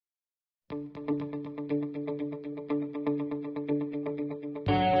Hello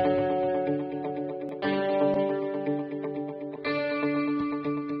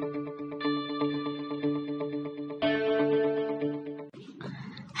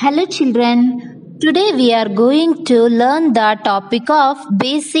children, today we are going to learn the topic of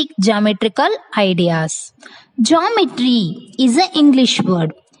basic geometrical ideas. Geometry is an English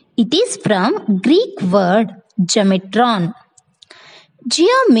word. It is from Greek word geometron.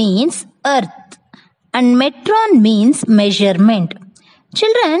 Geo means earth and metron means measurement.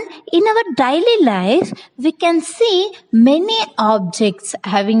 Children, in our daily life, we can see many objects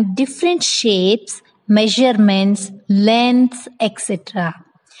having different shapes, measurements, lengths, etc.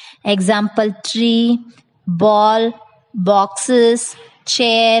 Example: tree, ball, boxes,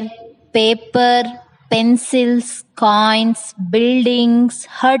 chair, paper, pencils, coins, buildings,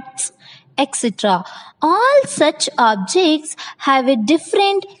 huts, etc. All such objects have a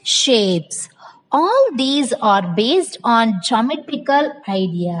different shapes. All these are based on geometrical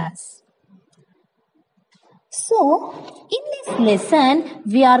ideas. So, in this lesson,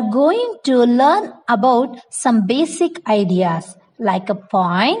 we are going to learn about some basic ideas like a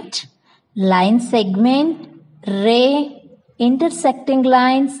point, line segment, ray, intersecting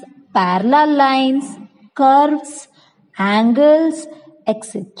lines, parallel lines, curves, angles,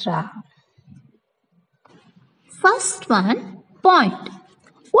 etc. First one, point.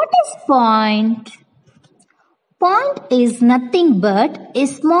 What is point? Point is nothing but a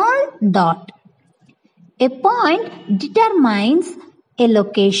small dot. A point determines a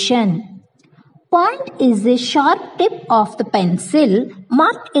location. Point is a sharp tip of the pencil.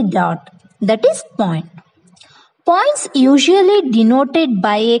 Mark a dot. That is point. Points usually denoted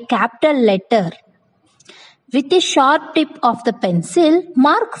by a capital letter. With a sharp tip of the pencil,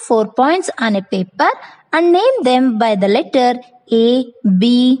 mark 4 points on a paper and name them by the letter A,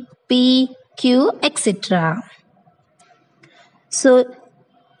 B, P, Q, etc. So,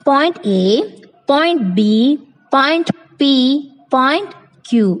 point A, point B, point P, point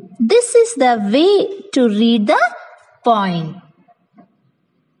Q. This is the way to read the point.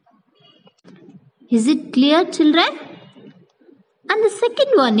 Is it clear, children? And the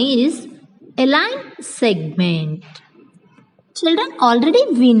second one is a line segment. Children, already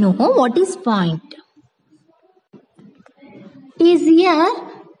we know what is point. Is here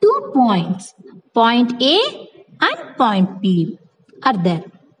 2 points, point A and point B are there.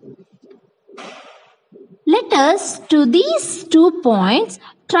 Let us to these 2 points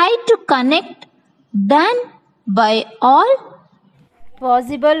try to connect them by all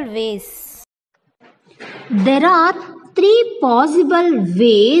possible ways. There are 3 possible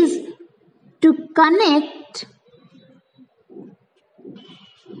ways to connect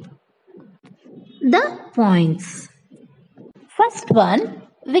the points. First one,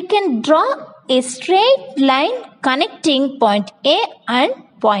 we can draw a straight line connecting point A and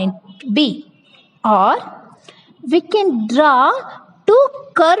point B, or we can draw 2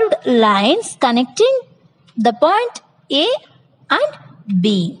 curved lines connecting the point A and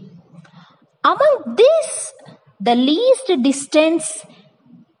B. Among these, the least distance,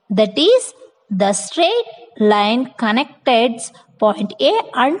 that is the straight line connected point A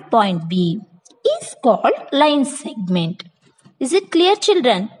and point B, is called line segment. Is it clear,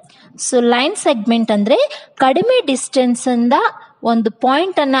 children? So, line segment andre kadime distance anda ಒಂದು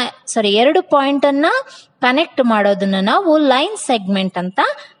point ಅನ್ನ ಎರಡು point ಅನ್ನ connect ಮಾಡೋದನ್ನ ನಾವು line segment ಅಂತ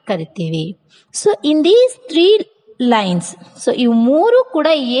ಕರಿತೀವಿ. So in these 3 lines, so ಇವು 3 ಕೂಡ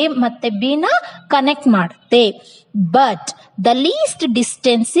ಎ ಮತ್ತೆ ಬಿ ನ ಕನೆಕ್ಟ್ ಮಾಡುತ್ತೆ. But the least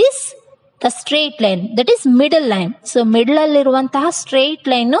distance is the straight line, that is middle line. So middle ಅಲ್ಲಿರುವಂತಹ ಸ್ಟ್ರೇಟ್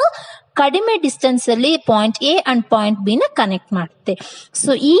ಲೈನ್ ಕಡಿಮೆ ಡಿಸ್ಟೆನ್ಸ್ ಅಲ್ಲಿ point A and point B ನ ಕನೆಕ್ಟ್ ಮಾಡುತ್ತೆ.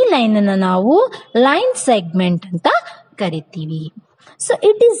 ಸೊ ಈ ಲೈನ್ ಅನ್ನ ನಾವು ಲೈನ್ ಸೆಗ್ಮೆಂಟ್ ಅಂತ ಕರಿತೀವಿ. So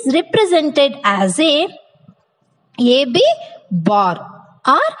it is represented as A AB bar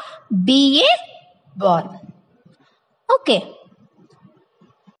or BA bar. Okay.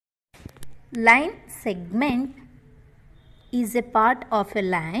 Line segment is a part of a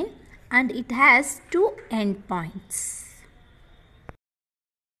line and it has 2 endpoints.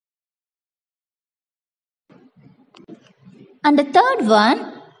 And the third one,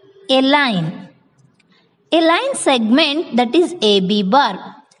 a line. A line segment, that is AB bar,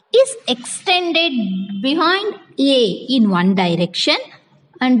 is extended behind A in one direction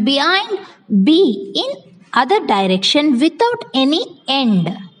and behind B in other direction without any end.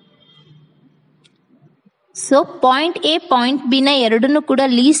 So point A point B ನ ಎರಡನ್ನು ಕೂಡ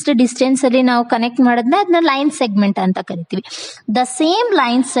list distance ಅಲ್ಲಿ ನಾವು connect ಮಾಡೋದನ್ನ ಅದನ್ನ line segment ಅಂತ ಕರಿತೀವಿ. The same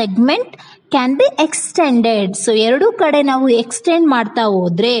line segment can be extended. So ಎರಡು ಕಡೆ ನಾವು ಎಕ್ಸ್ಟೆಂಡ್ ಮಾಡ್ತಾ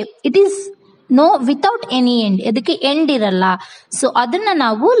ಹೋದ್ರೆ it is no without any end. ಅದಕ್ಕೆ ಎಂಡ್ ಇರಲ್ಲ. ಸೊ ಅದನ್ನ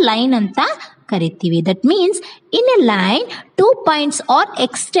ನಾವು ಲೈನ್ ಅಂತ ಕರಿತೀವಿ. That means in a line 2 points are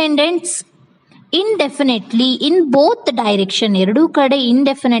extended indefinitely in both direction. ಎರಡೂ ಕಡೆ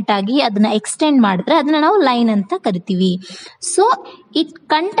indefinite ಆಗಿ ಅದನ್ನ ಎಕ್ಸ್ಟೆಂಡ್ ಮಾಡಿದ್ರೆ ಅದನ್ನ ನಾವು ಲೈನ್ ಅಂತ ಕರಿತೀವಿ. So it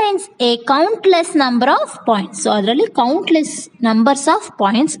contains A countless number of points. So ಅದರಲ್ಲಿ ಕೌಂಟ್ಲೆಸ್ ನಂಬರ್ಸ್ ಆಫ್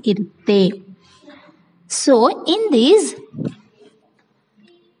ಪಾಯಿಂಟ್ಸ್ ಇರುತ್ತೆ. So in this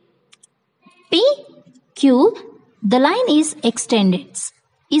PQ, the line is extended,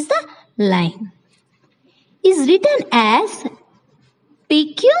 is the line, is written as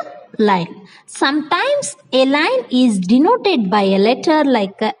PQ line. Sometimes a line is denoted by a letter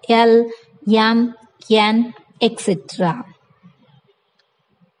like L, M, N, etc.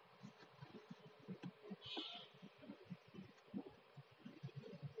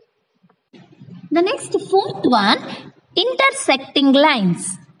 The next fourth one, intersecting lines.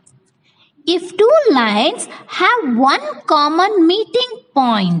 If two lines have one common meeting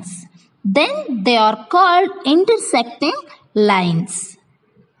points, then they are called intersecting lines.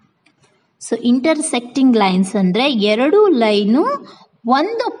 So intersecting lines ಅಂದ್ರೆ ಎರಡು line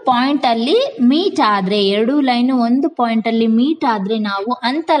ಒಂದು point ಅಲ್ಲಿ meet ಆದ್ರೆ, ಎರಡು line ಒಂದು point ಅಲ್ಲಿ meet ಆದ್ರೆ ನಾವು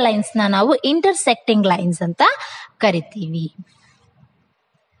ಅಂತ ಲೈನ್ಸ್ ನಾವು intersecting lines ಅಂತ ಕರಿತೀವಿ.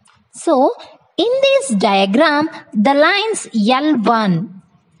 So in this diagram, the lines L1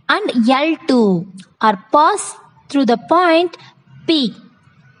 and L2 are passed through the point P.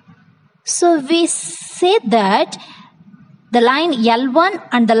 So we say that the line L1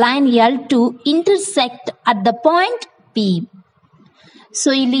 and the line L2 intersect at the point P. So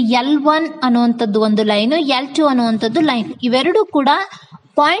ಇಲ್ಲಿ L1 ಅನ್ನುವಂಥದ್ದು ಒಂದು line, L2 ಅನ್ನುವಂಥದ್ದು line. ಇವೆರಡು ಕೂಡ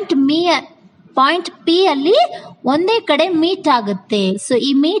point P ಅಲ್ಲಿ ಒಂದೇ ಕಡೆ meet ಆಗುತ್ತೆ. ಸೊ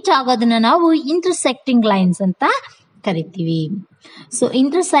ಈ ಮೀಟ್ ಆಗೋದನ್ನ ನಾವು ಇಂಟರ್ಸೆಕ್ಟಿಂಗ್ ಲೈನ್ಸ್ ಅಂತ ಕರಿತೀವಿ. ಸೊ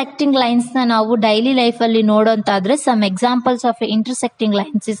ಇಂಟರ್ಸೆಕ್ಟಿಂಗ್ ಲೈನ್ಸ್ ನಾವು ಡೈಲಿ ಲೈಫ್ ಅಲ್ಲಿ ನೋಡೋಂತಾದ್ರೆ some examples of intersecting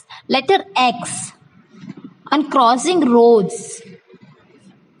lines is letter X on crossing roads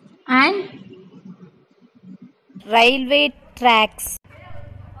and railway tracks,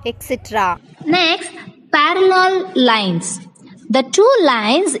 etc. Next, parallel lines. The two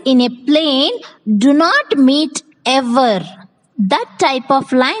lines in a plane do not meet ever. That type of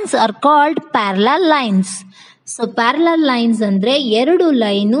lines are called parallel lines. So parallel lines ಅಂದರೆ ಎರಡು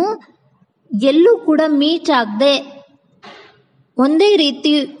line ಎಲ್ಲೂ ಕೂಡ meet ಆಗದೆ ಒಂದೇ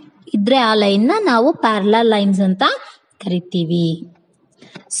ರೀತಿ ಇದ್ರೆ ಆ ಲೈನ್ನ ನಾವು ಪ್ಯಾರಲಲ್ ಲೈನ್ಸ್ ಅಂತ ಕರಿತೀವಿ.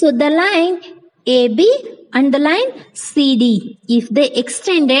 So the line AB and the line CD, if they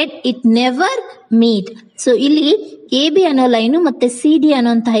extended, it never meet. So ಇಲ್ಲಿ AB ಅನ್ನೋ ಲೈನು ಮತ್ತೆ CD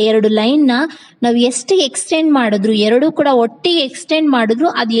ಅನ್ನೋಂತಹ ಎರಡು ಲೈನ್ನ ನಾವು ಎಷ್ಟಿಗೆ ಎಕ್ಸ್ಟೆಂಡ್ ಮಾಡಿದ್ರು, ಎರಡೂ ಕೂಡ ಒಟ್ಟಿಗೆ ಎಕ್ಸ್ಟೆಂಡ್ ಮಾಡಿದ್ರು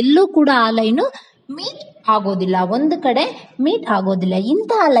ಅದು ಎಲ್ಲೂ ಕೂಡ ಆ ಲೈನು ಮೀಟ್ ಆಗೋದಿಲ್ಲ, ಒಂದು ಕಡೆ ಮೀಟ್ ಆಗೋದಿಲ್ಲ.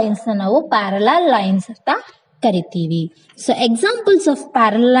 ಇಂತಹ ಲೈನ್ಸ್ ನಾವು ಪ್ಯಾರಲಲ್ ಲೈನ್ಸ್ ಅಂತ ಕರಿತೀವಿ. So examples of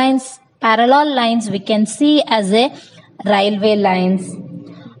parallel lines we can see as A railway lines,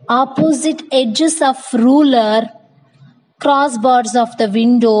 opposite edges of ruler, crossbars of the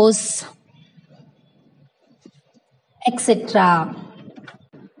windows, etc.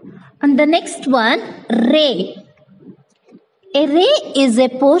 And the next one, ray. A ray is a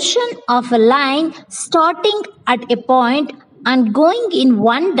portion of a line starting at a point and going in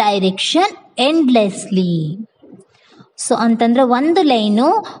one direction endlessly. So ಅಂತಂದ್ರೆ ಒಂದು line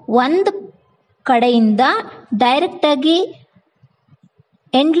ಒಂದು ಕಡೆಯಿಂದ direct ಆಗಿ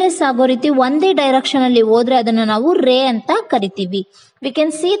endless ಆಗೋ ರೀತಿ ಒಂದೇ direction ಅಲ್ಲಿ ಹೋದ್ರೆ ಅದನ್ನ ನಾವು ರೇ ಅಂತ ಕರಿತೀವಿ. We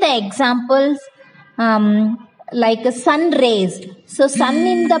can see the examples like sun rays. So ಸನ್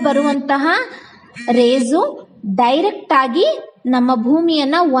ಇಂದ ಬರುವಂತಹ ರೇಸು ಡೈರೆಕ್ಟ್ ಆಗಿ ನಮ್ಮ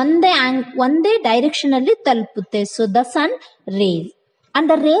ಭೂಮಿಯನ್ನ ಒಂದೇ ಡೈರೆಕ್ಷನ್ ಅಲ್ಲಿ ತಲುಪುತ್ತೆ. So the sun rays and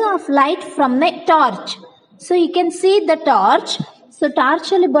the ray of light from the torch. So you can see the torch. So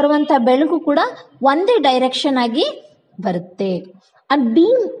torch ಅಲ್ಲಿ ಬರುವಂತಹ ಬೆಳಕು ಕೂಡ ಒಂದೇ ಡೈರೆಕ್ಷನ್ ಆಗಿ ಬರುತ್ತೆ. And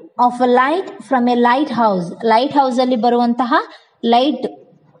beam of a light from A light house. Light house ಅಲ್ಲಿ ಬರುವಂತಹ light.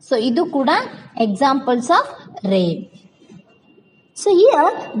 So ಇದು ಕೂಡ ಎಕ್ಸಾಂಪಲ್ಸ್ ಆಫ್ ರೇ. So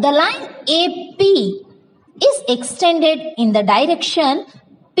here the line AP is extended in the direction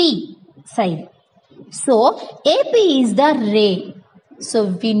P side. So AP is the ray. So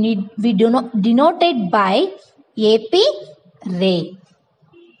we do not denoted by AP ray.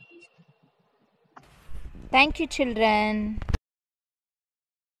 Thank you, children.